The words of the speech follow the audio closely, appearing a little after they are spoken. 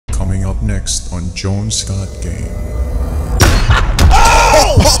Coming up next on JonesGotGame.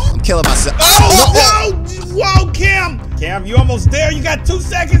 Oh! I'm killing myself. Oh, no! Whoa, Cam! Cam, you almost there. You got 2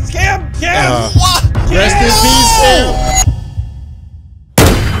 seconds, Cam. Cam! What? Rest in peace, Cam.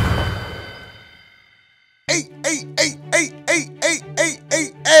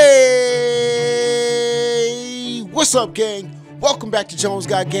 Hey! What's up, gang? Welcome back to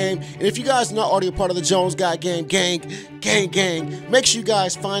JonesGotGame. And if you guys are not already a part of the JonesGotGame gang, make sure you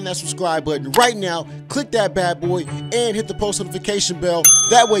guys find that subscribe button right now, click that bad boy, and hit the post notification bell.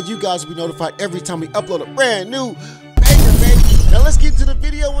 That way you guys will be notified every time we upload a brand new banger, baby. Now let's get to the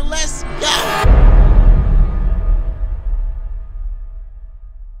video and let's go!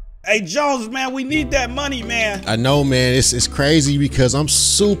 Hey, Jones, man, we need that money, man. I know, man. It's crazy because I'm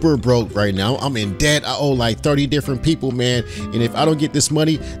super broke right now. I'm in debt. I owe like 30 different people, man. And if I don't get this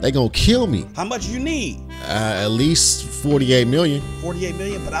money, they gonna kill me. How much you need? At least 48 million. 48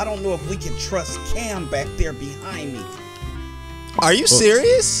 million, but I don't know if we can trust Cam back there behind me. Are you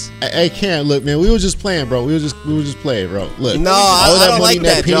serious? Hey, Cam, look, man, we was just playing, bro. We was just playing, bro. Look. No, I don't like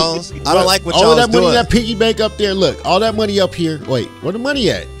that, Jones. I don't like what y'all doing. All that money in that piggy bank up there. Look, all that money up here. Wait, where the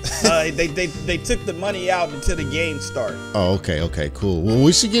money at? They took the money out until the game started. Oh, okay, cool. Well,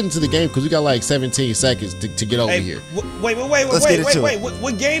 we should get into the game because we got like 17 seconds to get over here. Wait.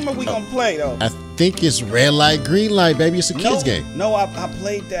 What game are we gonna play though? I think it's red light, green light, baby. It's a kids game. No, I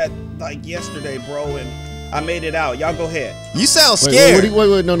played that like yesterday, bro, and I made it out. Y'all go ahead. You sound scared.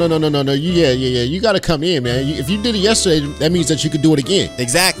 Wait, no. Yeah. You gotta come in, man. If you did it yesterday, that means that you could do it again.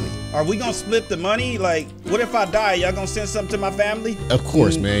 Exactly. Are we gonna split the money? Like, what if I die? Y'all gonna send something to my family? Of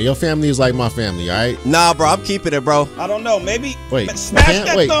course, man. Your family is like my family, all right? Nah, bro. I'm keeping it, bro. I don't know. Maybe smash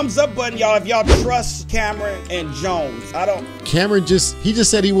that thumbs up button, y'all, if y'all trust Cameron and Jones. Cameron just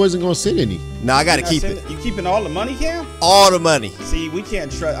said he wasn't gonna send any. No, I gotta keep it. You keeping all the money, Cam? All the money. See, we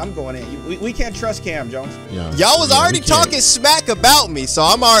can't trust. I'm going in. We can't trust Cam, Jones. Yeah. Y'all was already talking smack about me, so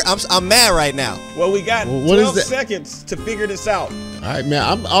I'm mad right now. Well, we got 12 seconds to figure this out. All right, man.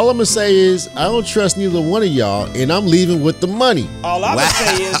 All I'm gonna say is I don't trust neither one of y'all, and I'm leaving with the money. All I'm gonna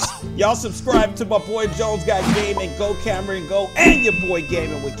say is y'all subscribe to my boy JonesGotGame and GoKameronGo and your boy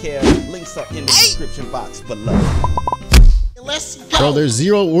GamingWithKev. Links are in the description box below. Let's go. Bro, there's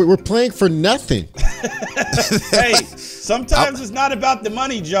zero. We're playing for nothing. Hey, sometimes it's not about the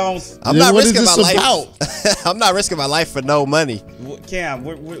money, Jones. I'm not risking my life. I'm not risking my life for no money. Cam,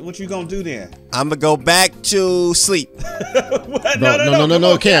 what you gonna do then? I'm gonna go back to sleep.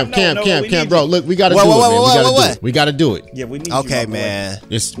 No, Cam, bro. Look, we gotta do it, man. We gotta do it. Yeah, we need okay, you, man.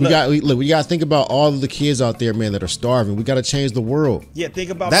 We gotta think about all of the kids out there, man, that are starving. We gotta change the world. Yeah, think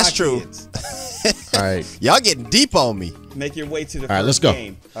about that's true. Kids. All right, y'all getting deep on me. Make your way to the let's go.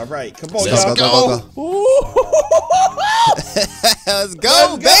 game. All right, come on, let's y'all. go. Let's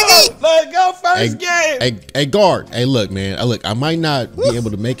go, baby. Let's go, first game. Hey, guard. Hey, look, man. Look, I might not be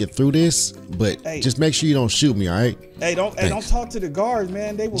able to make it through this, but just make sure you don't shoot me, all right? Hey, don't talk to the guards,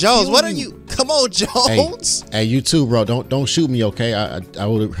 man. They will Jones, kill what are you? Come on, Jones. Hey, you too, bro. Don't shoot me, okay? I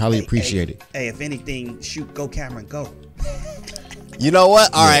would highly appreciate it. Hey, if anything, shoot GoKameronGo. You know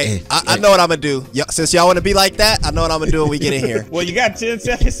what? All right, I know what I'm gonna do. Since y'all want to be like that, I know what I'm gonna do when we get in here. Well, you got 10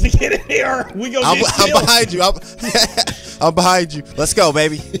 seconds to get in here. We gonna I'm behind you. I'm behind you. Let's go,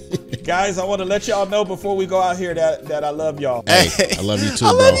 baby. Guys, I want to let y'all know before we go out here that I love y'all. Hey, I love you too, bro.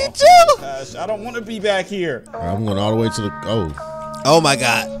 I love you too. Gosh, I don't want to be back here. I'm going all the way to the Oh my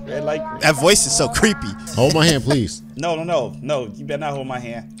God. That voice is so creepy. Hold my hand, please. No. You better not hold my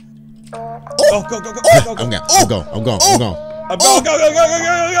hand. Go. I'm going. Go.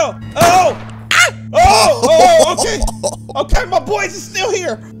 Oh, okay. Okay, my boys are still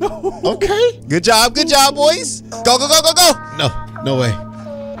here. Okay. Good job, boys. Go. No way.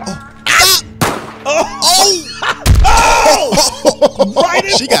 Right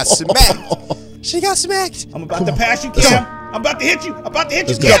in. She got smacked. I'm about to pass you, Cam. I'm about to hit you. Cam.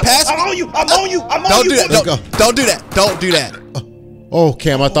 Pass me. I'm on you. Don't do that. Don't do that. Oh,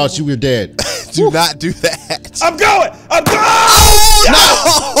 Cam, I thought you were dead. Do not do that. I'm going.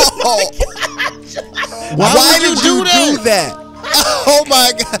 No. Why did you do that? Oh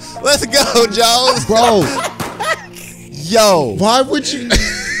my God. Let's go, Jones. Bro. Yo. Why would you?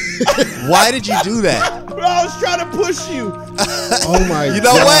 Why did you do that? Bro, I was trying to push you. Oh my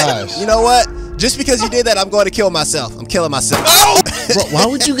gosh. You know what? Just because you did that, I'm going to kill myself. I'm killing myself. Oh! Bro, why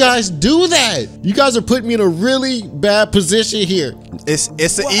would you guys do that? You guys are putting me in a really bad position here.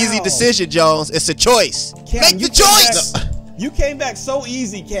 It's an easy decision, Jones. It's a choice. Cam, make the choice. You came back so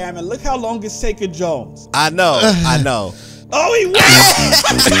easy, Cam, and look how long it's taken Jones. I know. Oh, he won!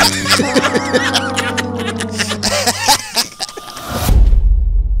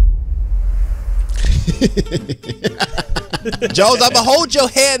 Jones, I'm gonna hold your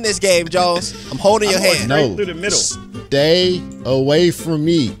hand this game, Jones. I'm holding your hand. No. Through the middle. Stay away from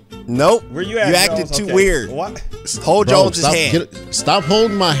me. Nope. Where you at, You acted Jones? too Okay. weird. What? Hold Jones's hand. Stop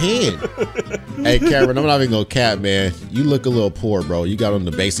holding my hand. Hey, Cameron, I'm not even gonna cap, man. You look a little poor, bro. You got on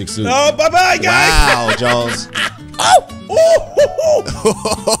the basic suit. Oh, bye-bye, guys. Wow, Jones.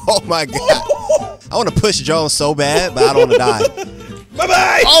 Oh my God. I want to push Jones so bad, but I don't want to die.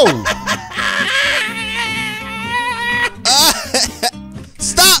 Bye-bye. Oh.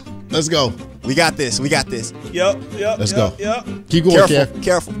 Stop. Let's go. We got this. We got this. Yep. Let's go. Yep. Keep going, Careful. Kev.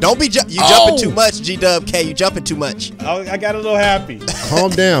 Careful. Don't be jumping too much, G-Dub-K. You jumping too much. I got a little happy.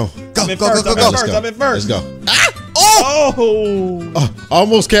 Calm down. Go, I'm in go, first. go, I'm go, in go. first. I'm in first. Let's go. Oh.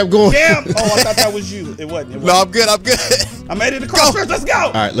 Almost kept going. Damn. Oh, I thought that was you. It wasn't. No, I'm good. I'm good. I made it across first. Let's go.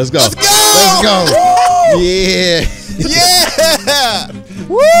 All right, let's go. Let's go. Let's go. Yeah. Yeah.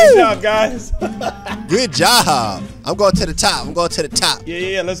 Woo. Good job, guys. Good job. I'm going to the top. I'm going to the top.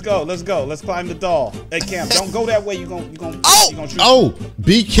 Yeah. Let's go. Let's climb the doll. Hey, Cam, don't go that way. You gonna shoot. Oh,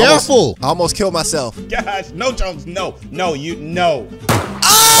 be careful. I almost killed myself. Gosh, no, Jones. No. You no.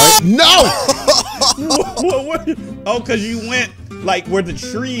 No. What? Oh, because you went like where the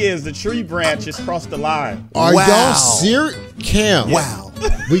tree is. The tree branch is across the line. Are Wow. y'all serious? Cam. Wow.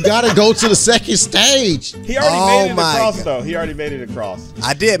 We gotta go to the second stage. He already Oh made it my across, God. though. He already made it across.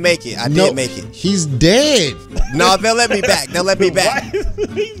 I did make it. I No, did make it. He's dead. No, they'll let me back. They'll let me back.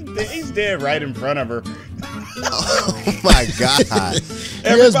 Why? He's dead right in front of her. Oh my God.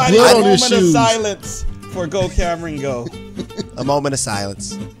 Everybody, blood a on his moment of shoes. silence for GoKameronGo. A moment of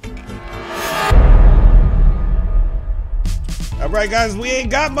silence. All right, guys, we ain't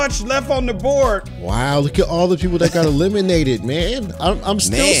got much left on the board. Wow, look at all the people that got eliminated, man. I'm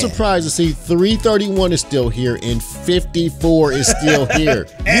still Man. surprised to see 331 is still here and 54 is still here.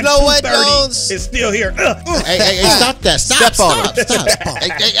 And know what, 230 Jones? is still here. Hey, stop that. Stop on it. Stop.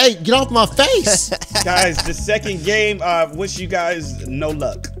 Hey, get off my face. Guys, the second game, wish you guys no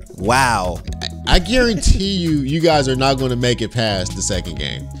luck. Wow. I guarantee you guys are not going to make it past the second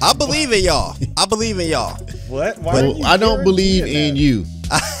game. I believe in y'all. I believe in y'all. What? Why But are you I don't believe guaranteeing in that? you.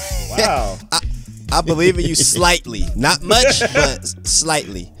 Wow. I believe in you slightly. Not much, but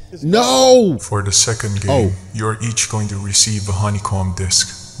slightly. No. For the second game, you're each going to receive a honeycomb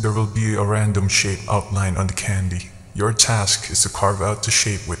disc. There will be a random shape outlined on the candy. Your task is to carve out the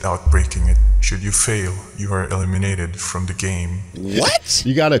shape without breaking it. Should you fail, you are eliminated from the game. What?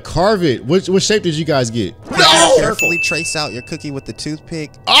 You got to carve it. What shape did you guys get? No! Carefully trace out your cookie with the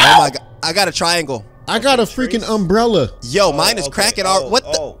toothpick. Oh my God. I got a triangle. I got a freaking umbrella. Yo, mine is cracking out. What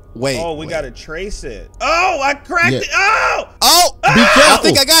the? Wait. Oh, we gotta trace it. Oh, I cracked it. Oh! Oh! Be careful. I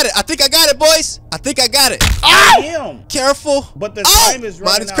think I got it. I think I got it, boys. I think I got it. Damn. Careful. But the time is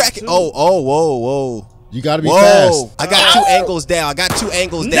running Mine is out cracking. too. Whoa. You got to be Whoa. fast. I got 2 angles down. I got 2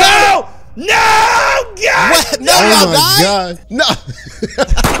 angles down. No! God! What? No, Oh y'all my died? God. No.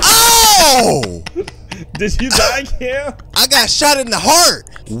 Oh! Did you die, Cam? I got shot in the heart.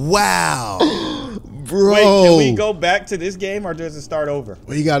 Wow. Bro. Wait, can we go back to this game or does it start over?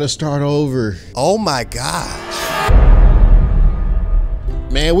 We got to start over. Oh my gosh.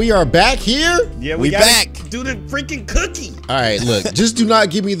 Man, we are back here? Yeah, We gotta back. do the freaking cookie. All right, look. Just do not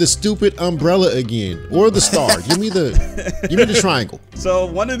give me the stupid umbrella again or the star. Give me the triangle. So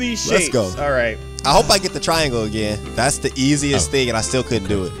one of these Let's shapes. go. All right. I hope I get the triangle again. That's the easiest thing, and I still couldn't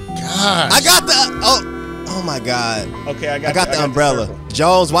do it. Gosh. I got the. Oh my God. Okay, I I got the umbrella. circle.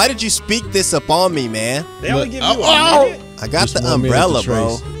 Jones, why did you speak this up on me, man? They only Look, give you a minute. I got Just the 1 minute umbrella, to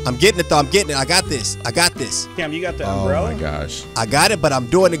bro. trace. I'm getting it though. I'm getting it. I got this. I got this. Cam, you got the Oh umbrella? my gosh. I got it, but I'm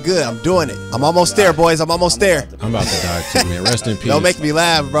doing it good. I'm doing it. I'm almost there, boys. I'm almost there. I'm about to die too, man. Rest in peace. Don't make me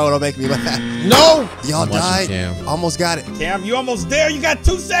laugh, bro. Don't make me laugh. No. Y'all I'm watching died. Cam. Almost got it. Cam, you almost there. You got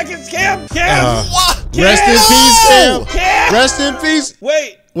 2 seconds, Cam. Cam. What? Rest in peace, Cam. Cam. Rest in peace.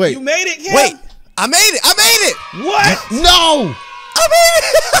 Wait. Wait. You made it, Cam? Wait. I made it. I made it. What? No. I made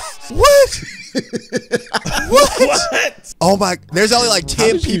it. What? What? Oh my! There's only like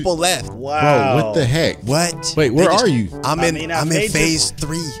 10 people left. Wow. Bro, what the heck? What? Wait, where They just- are you? I'm I in. mean, I I'm may in phase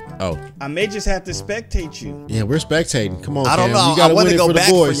 3. Oh, I may just have to spectate you. yeah, we're spectating. Come on, I don't Cam. know. You I gotta want win to it go for the back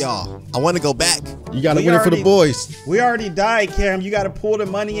for boys. y'all. I want to go back. You gotta We win it for the already- boys. We already died, Cam. You got to pull the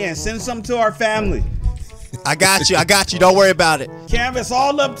money in. Send some to our family. I got you. I got you. Don't worry about it. Cam, it's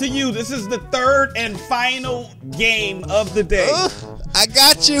all up to you. This is the 3rd and final game of the day. I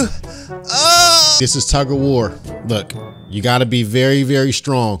got you. This is tug of war. Look, you gotta be very, very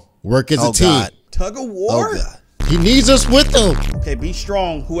strong. Work as a team. God. Tug of war? Oh God. He needs us with him. Okay, be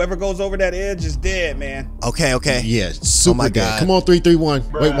strong. Whoever goes over that edge is dead, man. Okay, okay. Yeah, super my dead. God. Come on, 3, 2,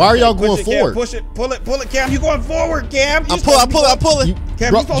 1. Wait, why are y'all going Cam, forward? push it, pull it, Cam. You going forward, Cam. I'm pulling.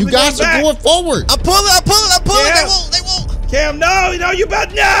 Cam, Bro, you guys are going forward. I'm pulling. Yeah. They won't. Cam, no, you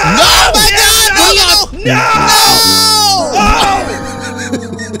better no. Oh my Cam, God!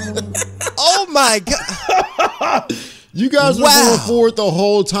 No! Oh my God! You guys were going forward the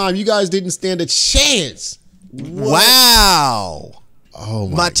whole time. You guys didn't stand a chance. Wow. Oh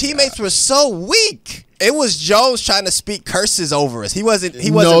my teammates were so weak. It was Jones trying to speak curses over us. He wasn't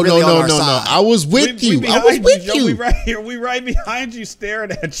really on our side. No. I was with you. I was with you. We right here. We right behind you,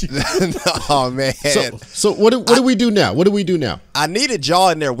 staring at you. Oh man. So what do we do now? What do we do now? I needed y'all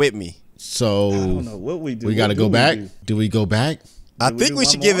in there with me. So I don't know what we do. We got to go back. Do we go back? I think we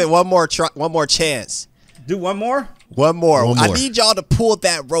should give it one more chance. Do one more? One more. I need y'all to pull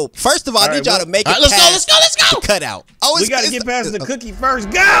that rope. First of all, I need y'all to make it past let's go. the cutout. Oh, we got to get past the cookie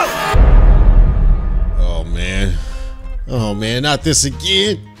first. Go! Oh man, not this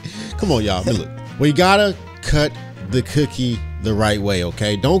again. Come on, y'all. Look, we gotta cut the cookie the right way,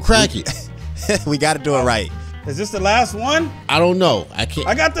 okay? Don't crack it. We gotta do it right. Is this the last one? I don't know. I can't.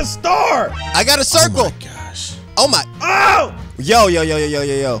 I got the star. I got a circle. Oh my gosh. Oh my. Oh! Yo.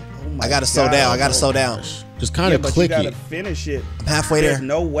 Oh I gotta slow down. Just kind of click you gotta it. finish it. I'm halfway There's there.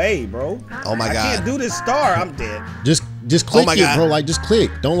 no way, bro. Oh my God. I can't do this star. I'm dead. Just click my it, God. bro. Like, just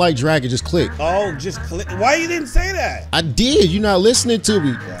click. Don't like drag it. Just click. Oh, just click. Why you didn't say that? I did. You're not listening to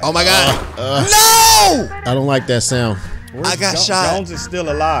me. Oh my God. No! I don't like that sound. I got shot. Jones is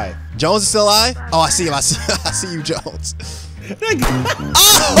still alive. Jones is still alive? Oh, I see him. I see you, Jones.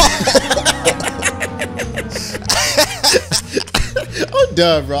 I'm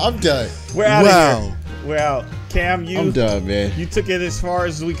done, bro. I'm done. We're out of here. We're out. Cam, I'm done, man. You took it as far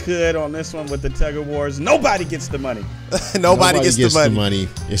as we could on this one with the tug of wars. Nobody gets the money. Nobody gets the money.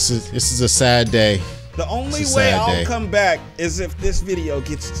 This is a sad day. The only way I'll come back is if this video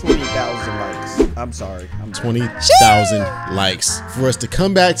gets 20,000 likes. I'm sorry. 20,000 likes for us to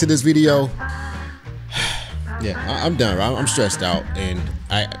come back to this video. Yeah, I'm done. I'm stressed out, and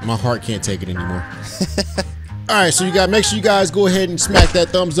my heart can't take it anymore. All right, so make sure you guys go ahead and smack that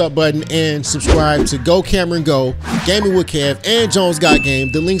thumbs up button and subscribe to GoKameronGo, Gaming with Kev, and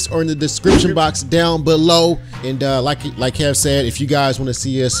JonesGotGame. The links are in the description box down below. And like Kev said, if you guys want to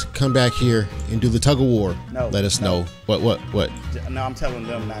see us come back here and do the tug of war, let us know. What? No, I'm telling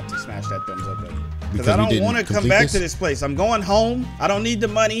them not to smash that thumbs up button. Because I don't want to come back to this place. I'm going home. I don't need the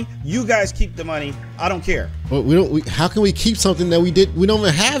money. You guys keep the money. I don't care. Well, how can we keep something that we don't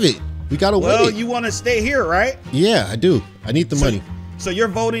even have it? We gotta wait. Well, you want to stay here, right? Yeah, I do. I need the money. So you're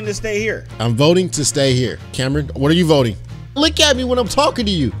voting to stay here? I'm voting to stay here. Cameron, what are you voting? Look at me when I'm talking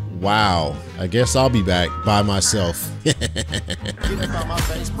to you. Wow. I guess I'll be back by myself. Get about my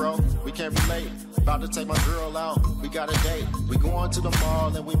face, bro. We can't relate. About to take my girl out. We got a date. We going to the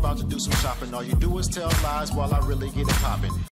mall and we about to do some shopping. All you do is tell lies while I really get it popping.